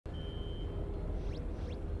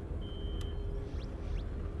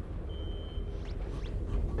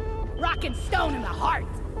fucking stone in the heart!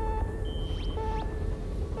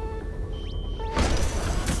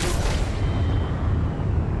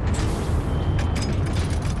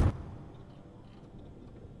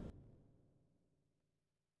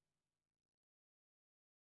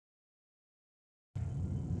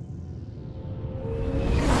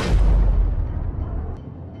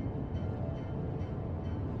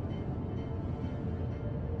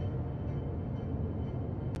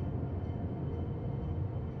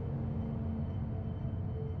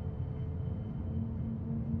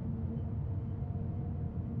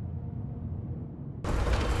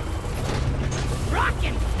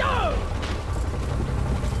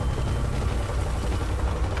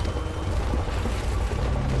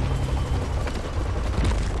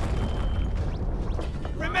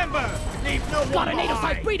 Got a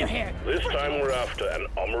native-type breeder here! This time we're after an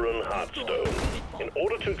Omeran Heartstone. In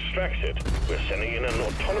order to extract it, we're sending in an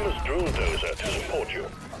autonomous drill dozer to support you.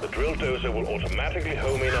 The drill dozer will automatically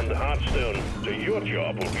home in on the Heartstone, so your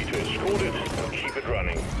job will be to escort it and keep it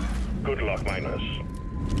running. Good luck, miners.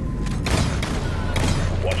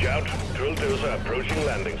 Watch out, drill dozer approaching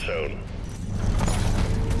landing zone.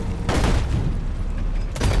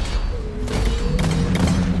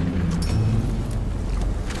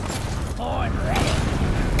 Born ready.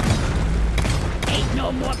 Ain't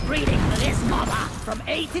no more breeding for this mama. From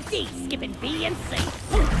A to D, skipping B and C.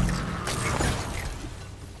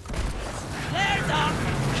 There's up.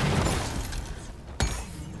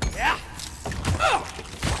 Yeah.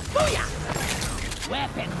 Booyah!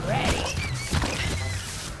 Weapon ready.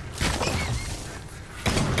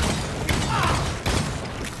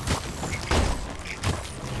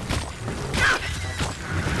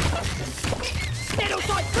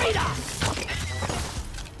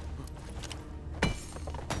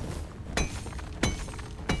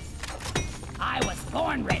 I was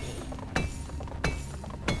born ready.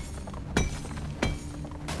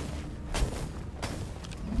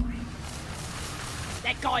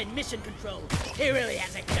 That guy in mission control, he really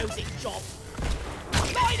has a cozy job.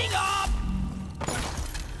 Lighting up!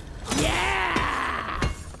 Yeah!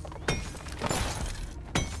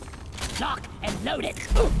 Lock and load it.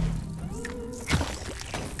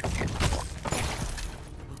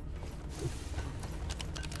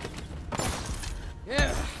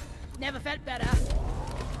 Never felt better.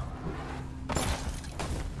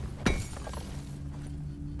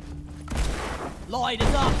 Light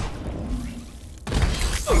is up.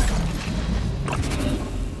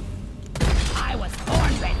 I was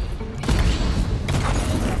born ready.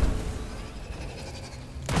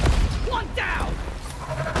 One down.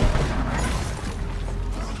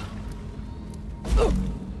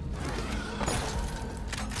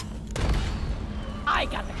 I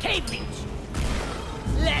got the cave reach.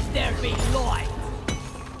 Let there be light!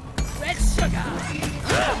 Red sugar!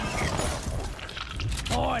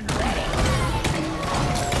 Born ready!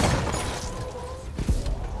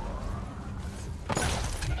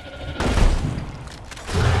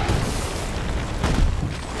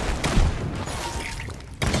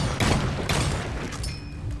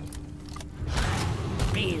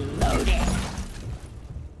 Reloading!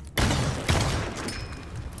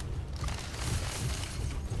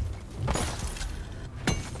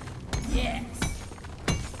 Yes.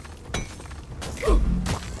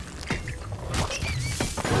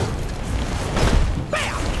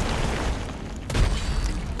 Bam!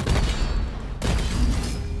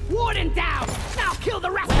 Warden down! Now kill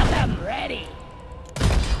the rest of them! Ready!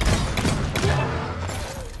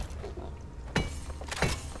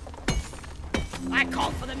 I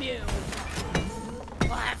called for the mule.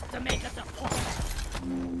 We'll have to make a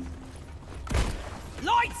deployment.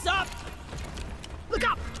 Lights up! Look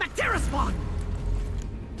up! Bacteria spawn!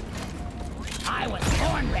 I was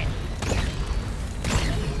born ready.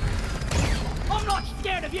 I'm not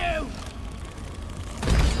scared of you!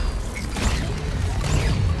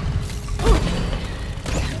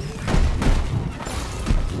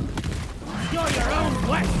 You're your own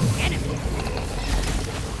worst enemy.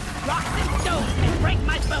 Rocks and stones may break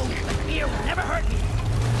my bones, but fear will never hurt me.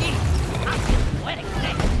 Jeez, I'm feeling poetic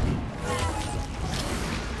today.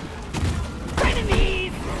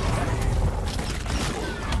 Enemies!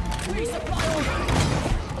 Resupply order!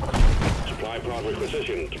 Supply pod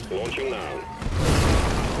requisitioned. Launching now.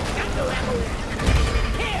 Got no ammo.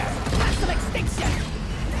 Here! Have some extinction!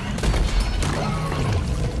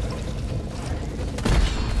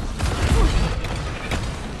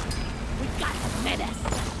 We got a menace!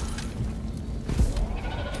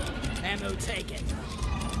 Ammo taken.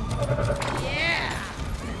 Yeah!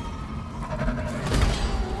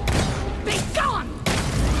 Be gone!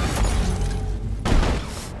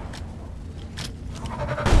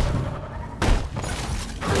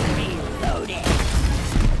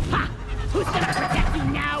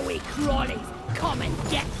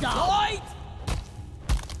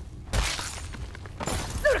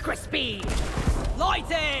 speed!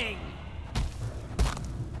 Lighting!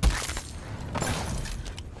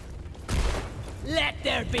 Let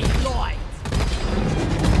there be light!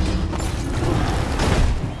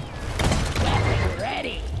 Weapon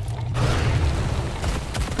ready!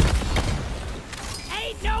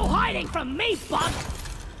 Ain't no hiding from me, bug!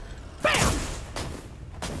 Bam!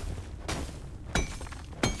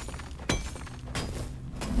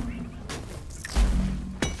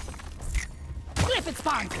 Glyphid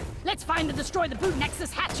spawns! Let's find and destroy the boot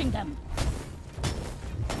nexus hatching them!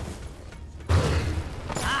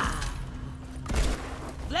 Ah!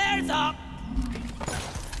 Flares up!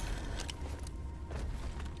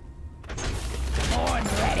 Horn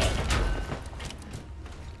ready!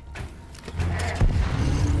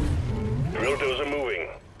 Drill dozer moving.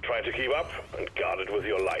 Try to keep up and guard it with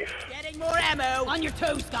your life. Getting more ammo! On your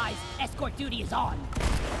toes, guys! Escort duty is on!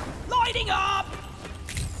 Lighting up!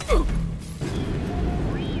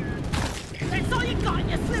 That's all you got,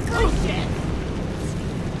 you slippery shit!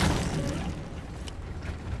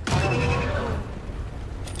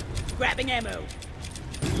 Grabbing ammo.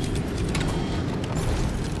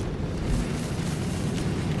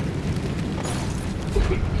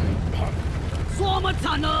 Swarm of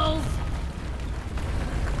tunnels!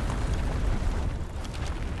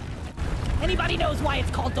 Anybody knows why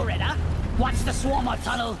it's called Doretta? Watch the swarm of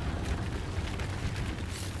tunnel.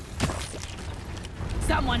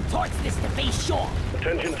 Someone torch this to base shore.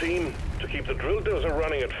 Attention team, to keep the drill dozer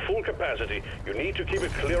running at full capacity, you need to keep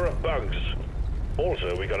it clear of bugs.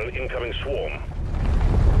 Also, we got an incoming swarm.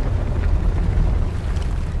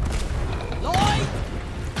 Lloyd!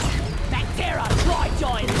 Bacteria, dry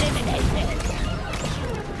jaw eliminated!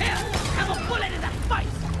 Here, have a bullet in the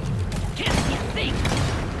face! Can't see a thing!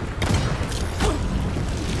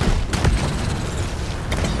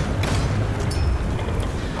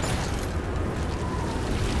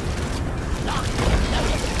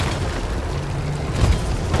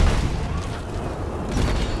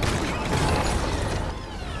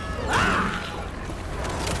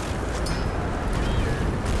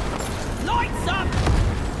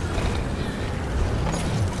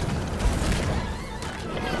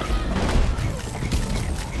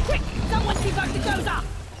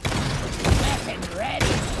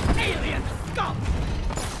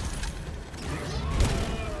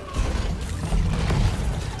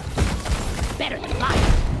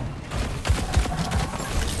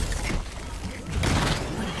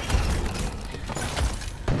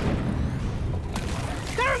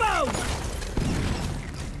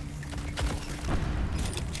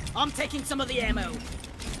 I'm taking some of the ammo.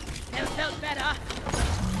 Never felt better.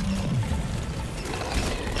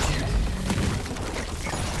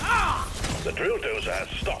 Ah! The drill dozer has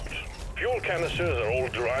stopped. Fuel canisters are all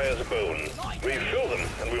dry as a bone. Refill them,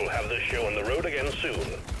 and we will have this show on the road again soon.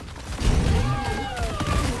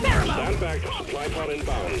 Stand back, supply pod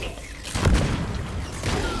inbound.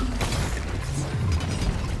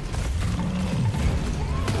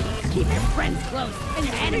 Keep your friends close and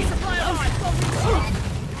your enemies close.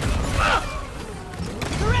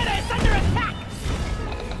 Beretta is under attack!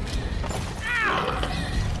 Ow!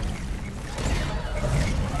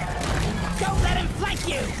 Don't let him flank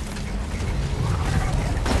you!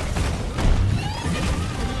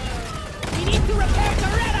 We need to repair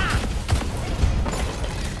Beretta!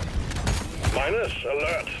 Miners,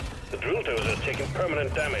 alert! The drill dozer is taking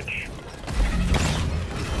permanent damage.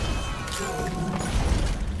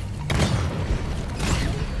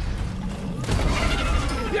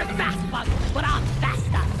 You're fast, bug, but I'm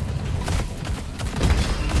faster!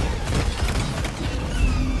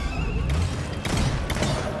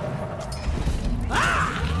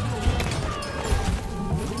 Ah!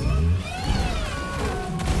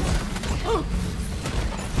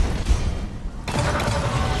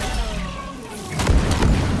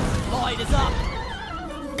 Lloyd is up!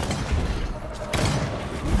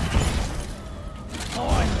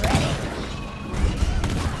 Horn ready!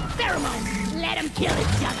 Pheromone! Let them kill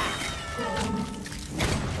each other!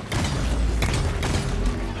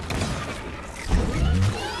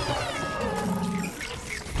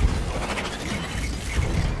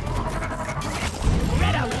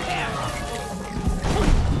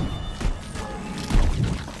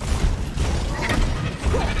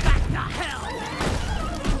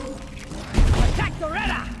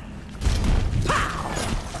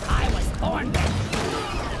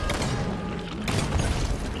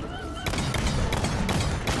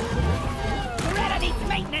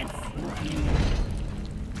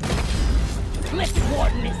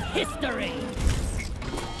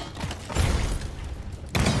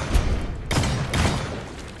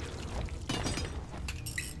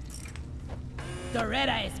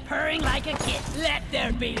 Doretta is purring like a kid. Let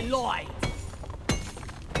there be light.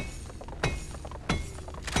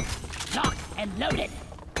 Locked and loaded.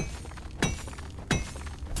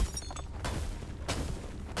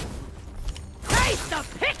 Face the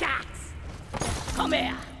pickaxe! Come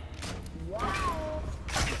here.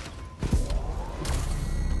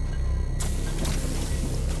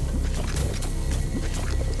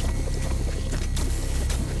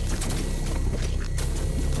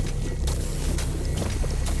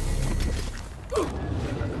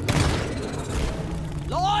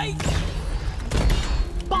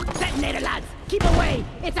 Box detonator, lads! Keep away!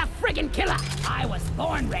 It's a friggin' killer! I was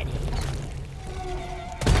born ready.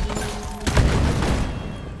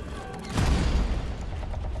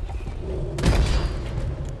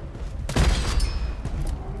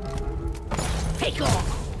 Take off!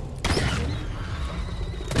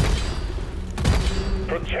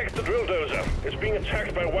 Protect the drill dozer. It's being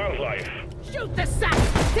attacked by wildlife. Shoot the sack!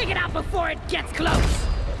 Take it out before it gets close!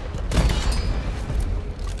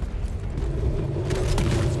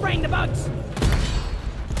 Spraying the bugs!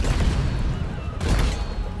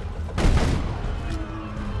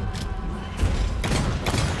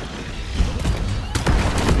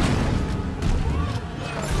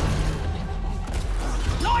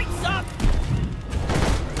 Lights up!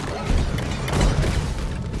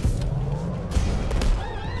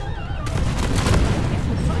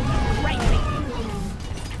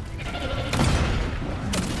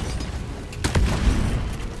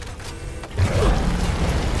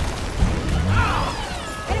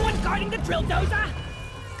 The drill dozer?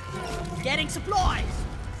 Getting supplies.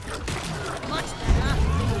 Much better.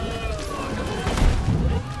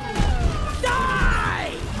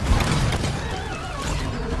 Die!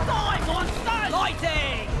 Die, monster!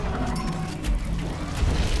 Lighting!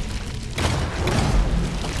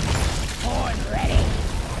 Horn ready.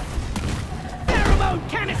 Pheromone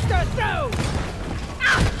canister throw!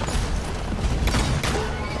 Ah!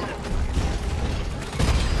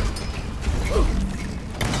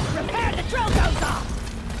 Repair the drill dozer!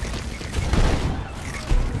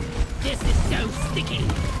 This is so sticky!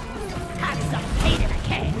 Have some paint in a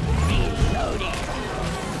can! Reloaded!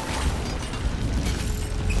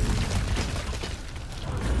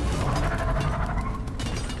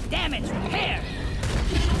 Damage repaired!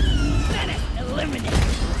 Menace eliminated!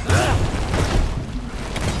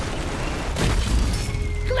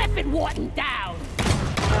 Cliff and Wharton down!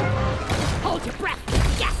 Hold your breath!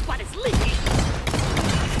 Gas butt is leaking!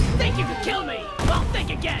 Think you could kill me? Well, think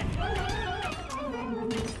again!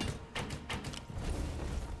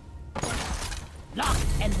 Locked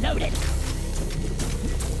and loaded!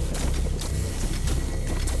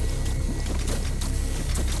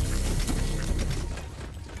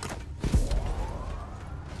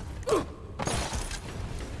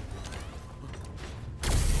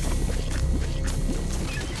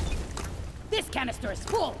 This canister is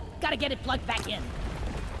full! Gotta get it plugged back in.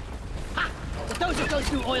 Ha! The dozer goes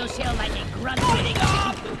through oil shale like a grunt eating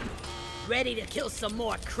chicken poop. Ready to kill some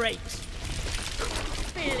more crepes.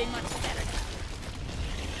 Feeling much better now.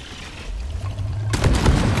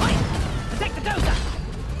 Quiet! Protect the dozer!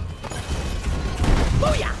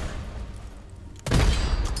 Booyah!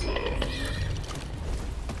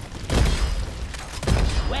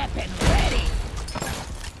 Weapon ready!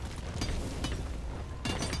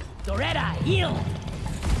 Doretta, heal!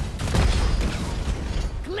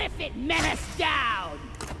 Cliff it, menace down!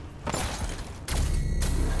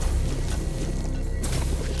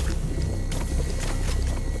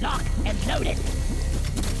 Locked and loaded!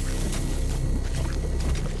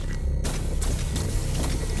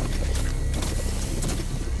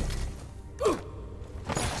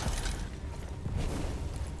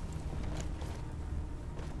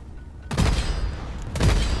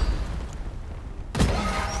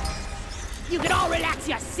 You can all relax,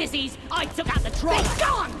 you sissies! I took out the troll! They're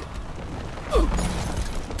gone!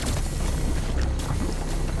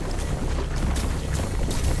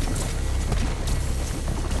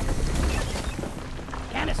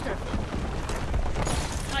 Canister!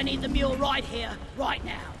 I need the mule right here, right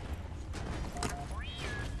now.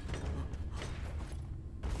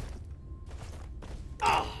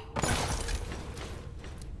 Oh.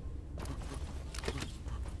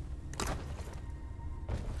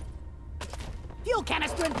 Fuel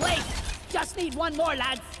canister in place! Just need one more,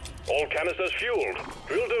 lads. All canisters fueled.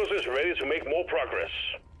 Drill dozers ready to make more progress.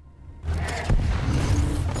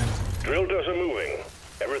 Drill dozer moving.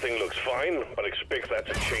 Everything looks fine, but expect that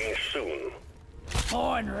to change soon.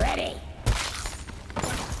 Horn ready.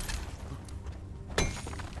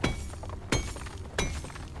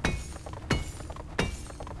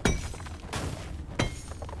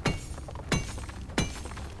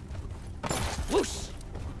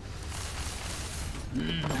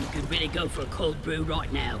 to go for a cold brew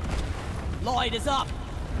right now. Light is up!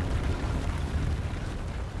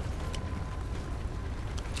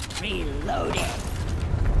 Reloading!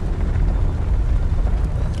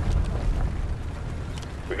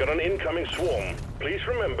 We got an incoming swarm. Please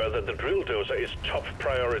remember that the drill dozer is top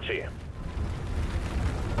priority.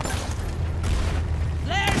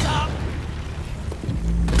 Flares up!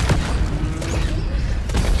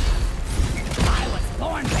 I was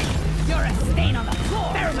born ready. You're a stain on the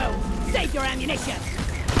floor. Pheromone, save your ammunition.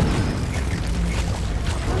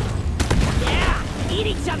 Yeah, eat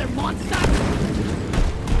each other, monster.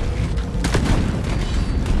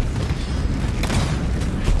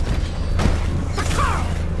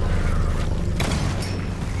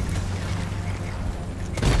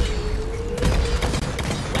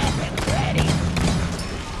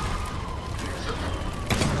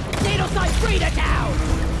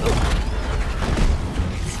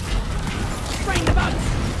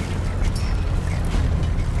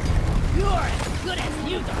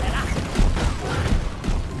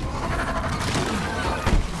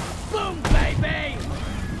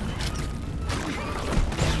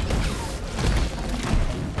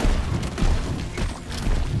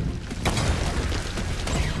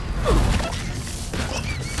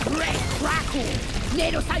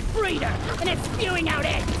 And it's spewing out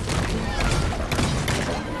eggs!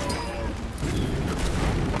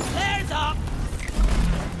 Flares up!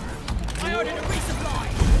 I ordered a resupply!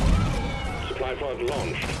 Supply pod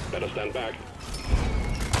launched. Better stand back.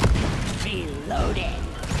 Reloading!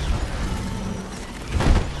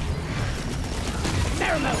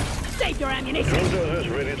 Pheromone, save your ammunition! Drill dozer is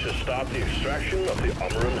ready to start the extraction of the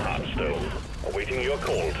Amaran Heartstone. Awaiting your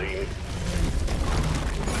call, team.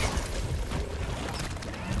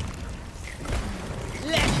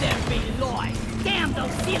 Let there be light! Damn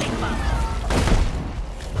those ceiling bugs!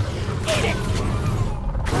 Eat it!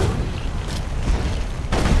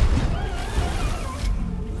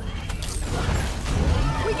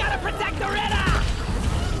 We gotta protect the Retta!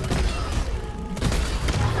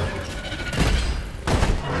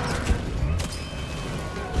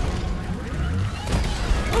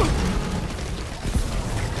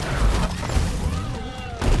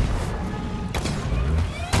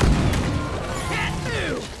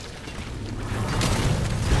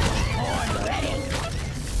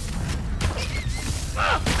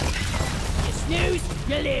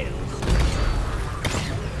 You lose!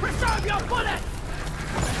 Preserve your bullets!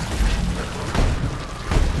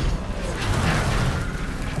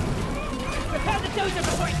 Prepare the dozer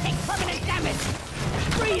before it takes permanent damage!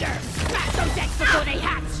 Breeder! Smash those eggs before they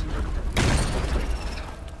hatch!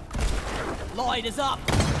 Light is up!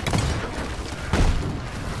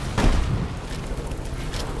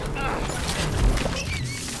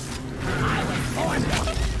 I was born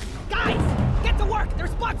ready! Guys! Get to work!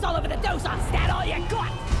 There's bugs all over the dozer! Is that all you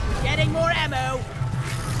got? Getting more ammo!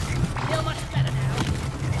 Feel much better now.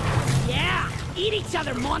 Yeah! Eat each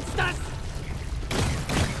other, monsters!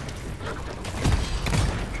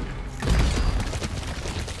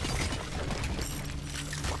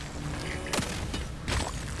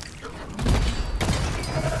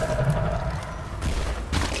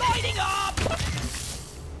 Lighting up!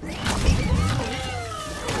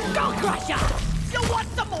 Go Crusher! You want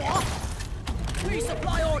some more?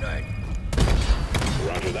 Resupply ordered!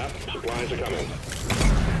 Roger that. Supplies are coming.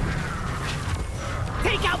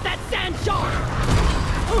 Take out that sand shark!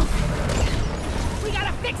 We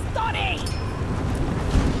gotta fix Dotty!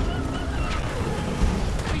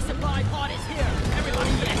 Resupply pod is here.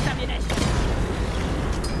 Everybody gets ammunition.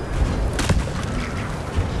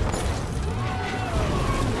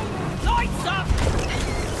 Lights up!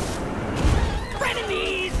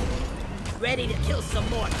 Frenemies! Ready to kill some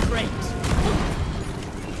more crates.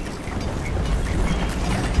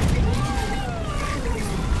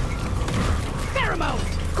 Pheromone!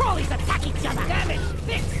 Crawlies attack each other! Damage!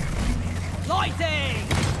 Fix! Lighting!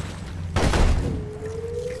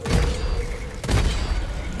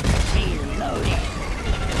 Reloading!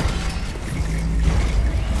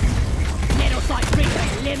 Middle side breeder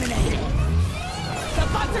eliminated! The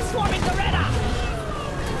bugs are swarming the Retta!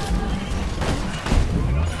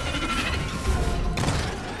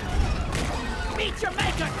 Meet your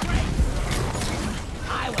maker, Grace!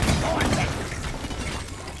 I was born ready!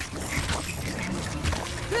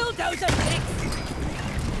 Bulldozer fix!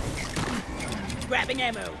 Grabbing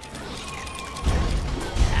ammo.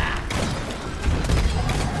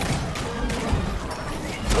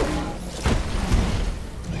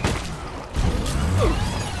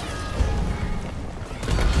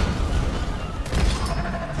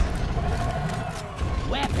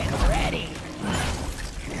 Weapon ready!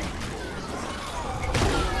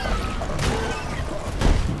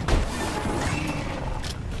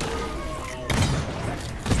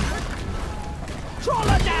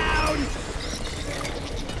 Trawler down!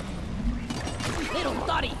 Little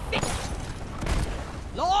Dotty, fix!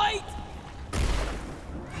 Lloyd!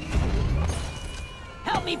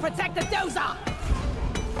 Help me protect the dozer!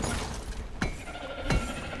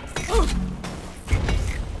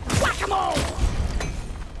 Whack-a-mole!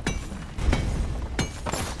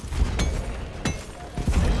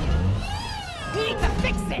 We need to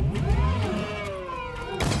fix it!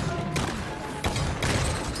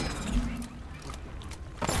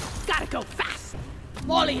 Gotta go fast!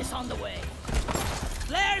 Molly is on the way.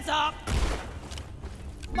 Flares up!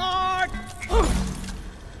 Mark!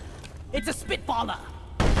 It's a spitballer!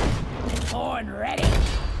 Born ready!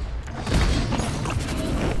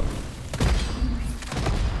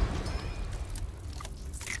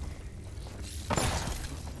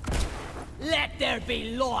 Let there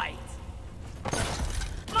be light!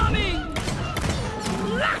 Coming!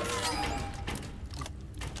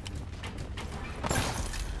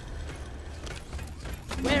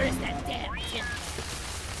 Where is that damn tin?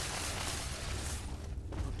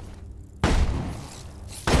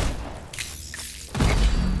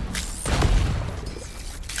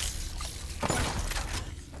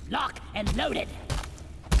 Lock and loaded!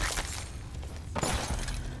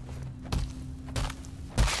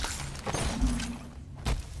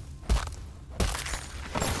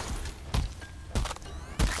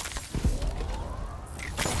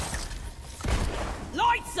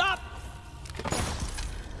 Lights up!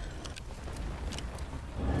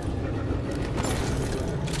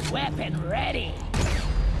 Weapon ready!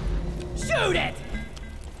 Shoot it!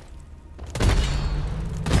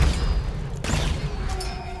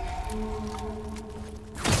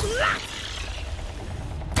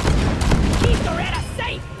 Keep the Retta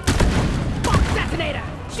safe! Box detonator!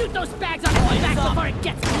 Shoot those bags on oil back before it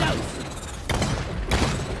gets close!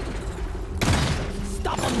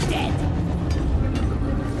 Stop them dead!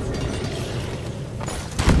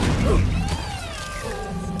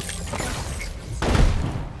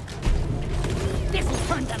 This will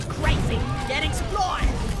turn them crazy! Get explored!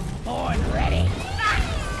 Born ready!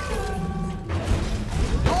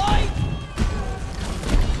 Boy!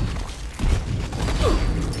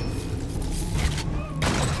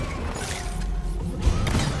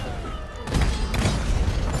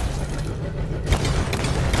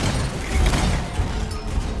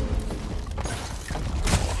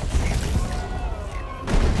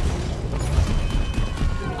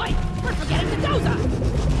 Wait, we're forgetting the dozer!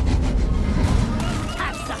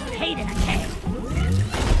 Have some hate in a can!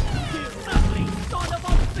 You ugly son of a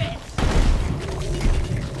bitch!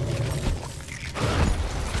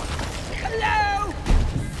 Hello!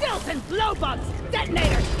 Silt and blowbugs!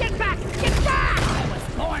 Detonators! Get back! Get back! I was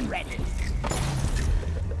born ready!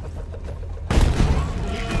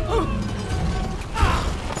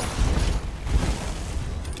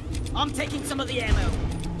 I'm taking some of the ammo.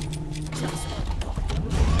 Just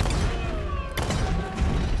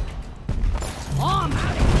I'm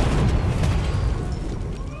out of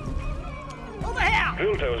here! Over here!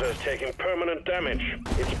 Drill dozer's taking permanent damage.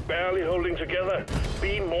 It's barely holding together.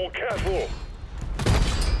 Be more careful.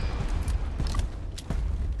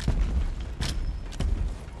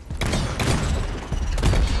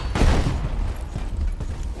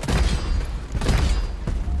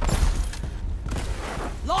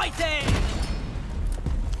 Lighting!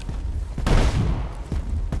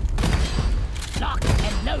 Locked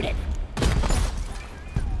and loaded.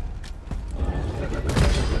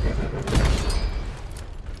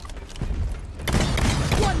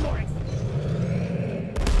 One more.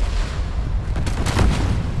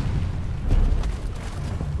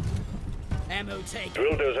 Ammo take.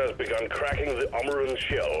 Drill dozer has begun cracking the Omeran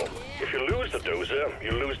shell. If you lose the dozer,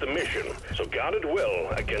 you lose the mission. So guard it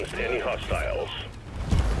well against any hostiles.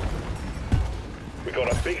 We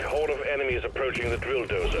got a big horde of enemies approaching the drill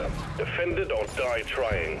dozer. Defend it or die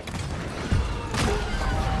trying.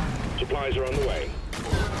 Supplies are on the way.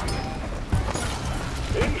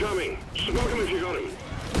 Incoming! Smoke him if you got him.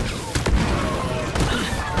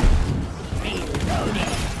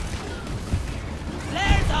 Reloaded.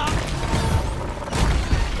 Flares up!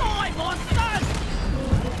 Die, monsters!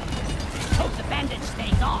 Hope the bandage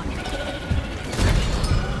stays on.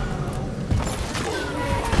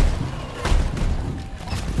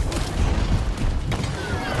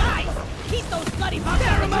 Guys, keep those bloody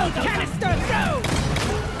pheromone canisters through!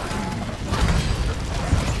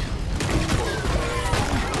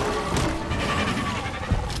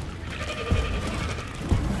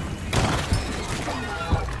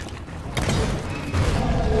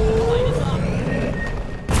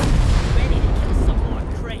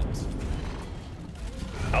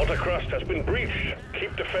 Outer crust has been breached.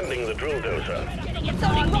 Keep defending the drill dozer. It's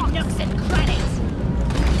only rocks nooks and crannies.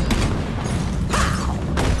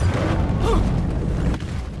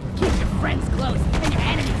 Keep your friends close and your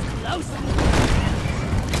enemies closer.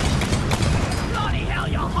 Bloody hell,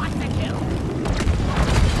 you're hot to kill.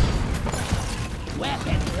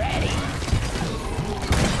 Weapon ready.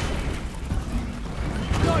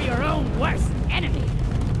 You're your own worst enemy.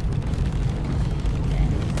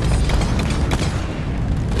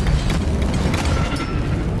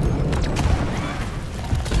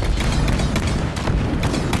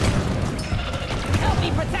 Help me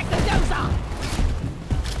protect the dozer.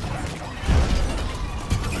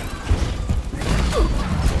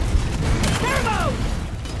 Pheromone!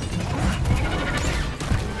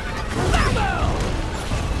 Pheromone!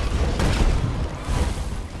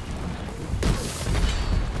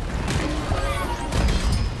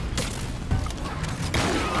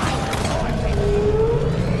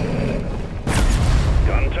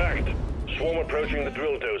 Contact. Swarm approaching the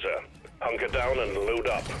drill dozer. Hunker down and load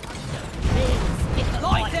up.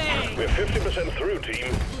 Lighting! We're 50% through,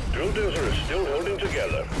 team. Drill dozer is still holding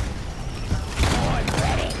together.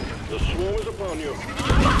 Ready! The swarm is upon you.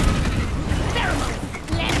 Pheromone!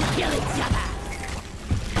 Let them kill each other!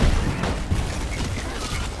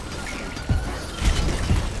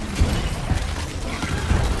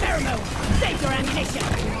 Pheromone! Save your ammunition!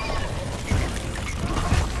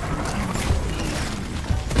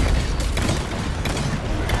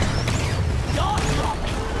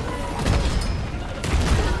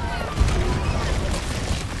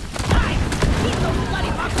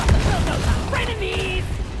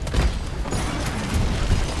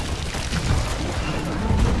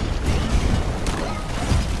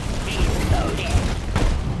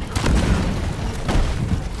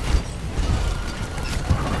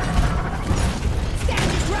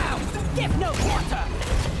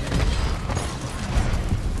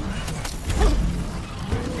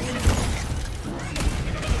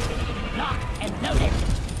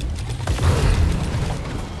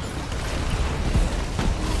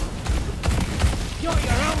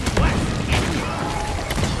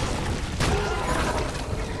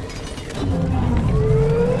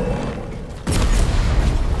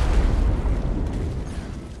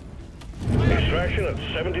 Extraction at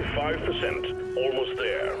 75%. Almost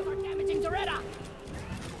there. Damaging Doretta!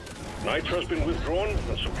 Nitro's been withdrawn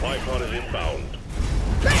and supply pod is inbound.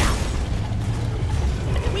 There!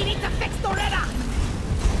 We need to fix Doretta!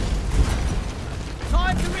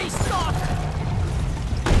 Time to restock!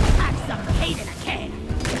 Have some hate in a can!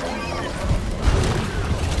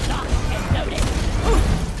 Lock and loaded!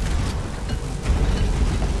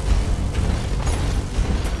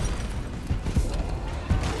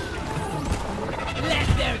 Let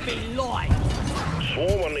there be light!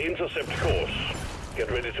 Swarm on intercept course. Get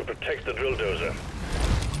ready to protect the drill dozer.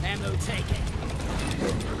 Ammo taken.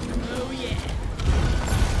 Oh yeah.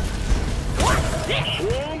 What's this?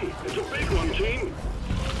 Swarm! It's a big one, team!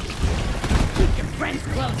 Keep your friends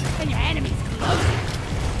close and your enemies close.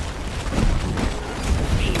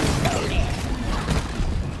 Reloaded.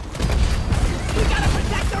 We gotta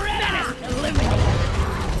protect the red. Eliminate.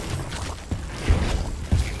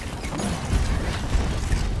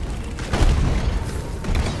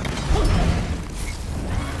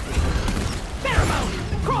 Pheromone!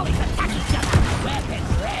 Crawlies attack each other.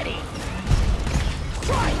 Weapons ready.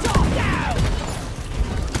 Try top down.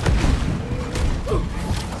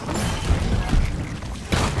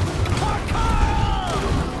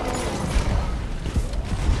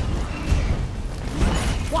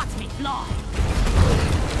 Watch me fly!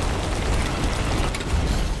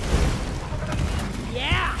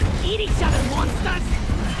 Yeah! Eat each other, monsters!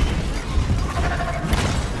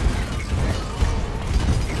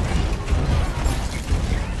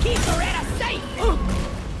 Keep Doretta safe!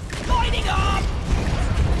 Lighting up!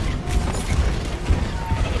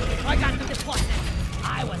 I got the deployment.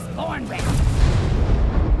 I was born ready.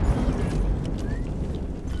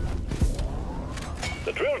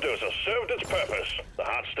 The drill dozer served its purpose. The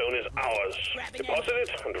heartstone is ours. Deposit it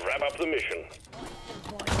and wrap up the mission.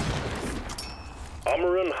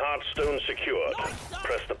 Armor and heartstone secured.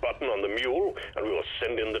 Press the button on the mule and we will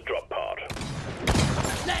send in the drop pod.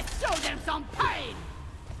 Let's show them some pain!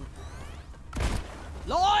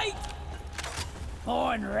 Light!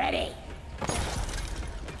 Born ready.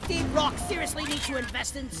 Team Rock seriously need to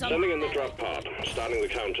invest in some... Sending in the drop pod. Starting the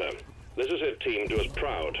counter. This is it, team. Do us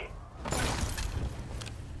proud.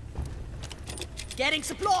 Getting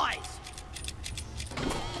supplies!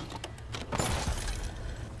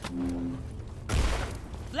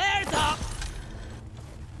 Flares up!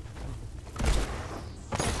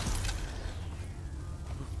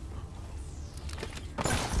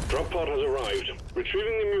 Drop pod has arrived.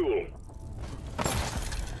 Retrieving the mule.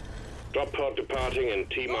 Drop pod departing in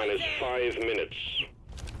T-minus 5 minutes.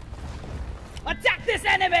 Attack this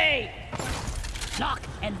enemy! Locked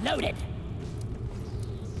and loaded.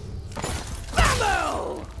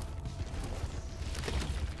 Bamboo!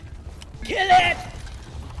 Kill it!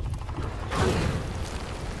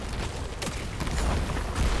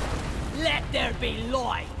 Let there be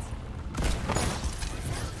light!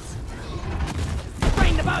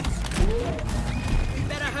 Bring the boats! You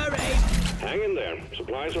better hurry! Hang in there.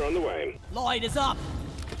 Supplies are on the way. Light is up!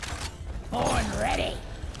 Born ready!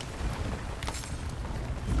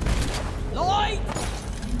 Light!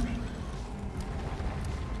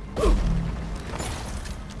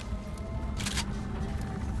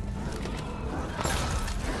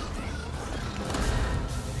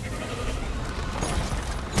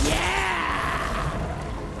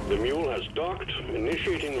 The mule has docked,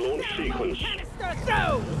 initiating launch sequence. Canister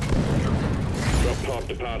through! Drop pod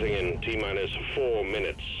departing in T-minus 4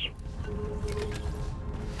 minutes.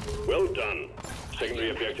 Well done. Secondary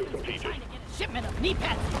objective completed. Shipment of knee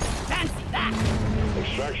pads. Fancy that!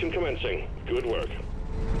 Extraction commencing. Good work.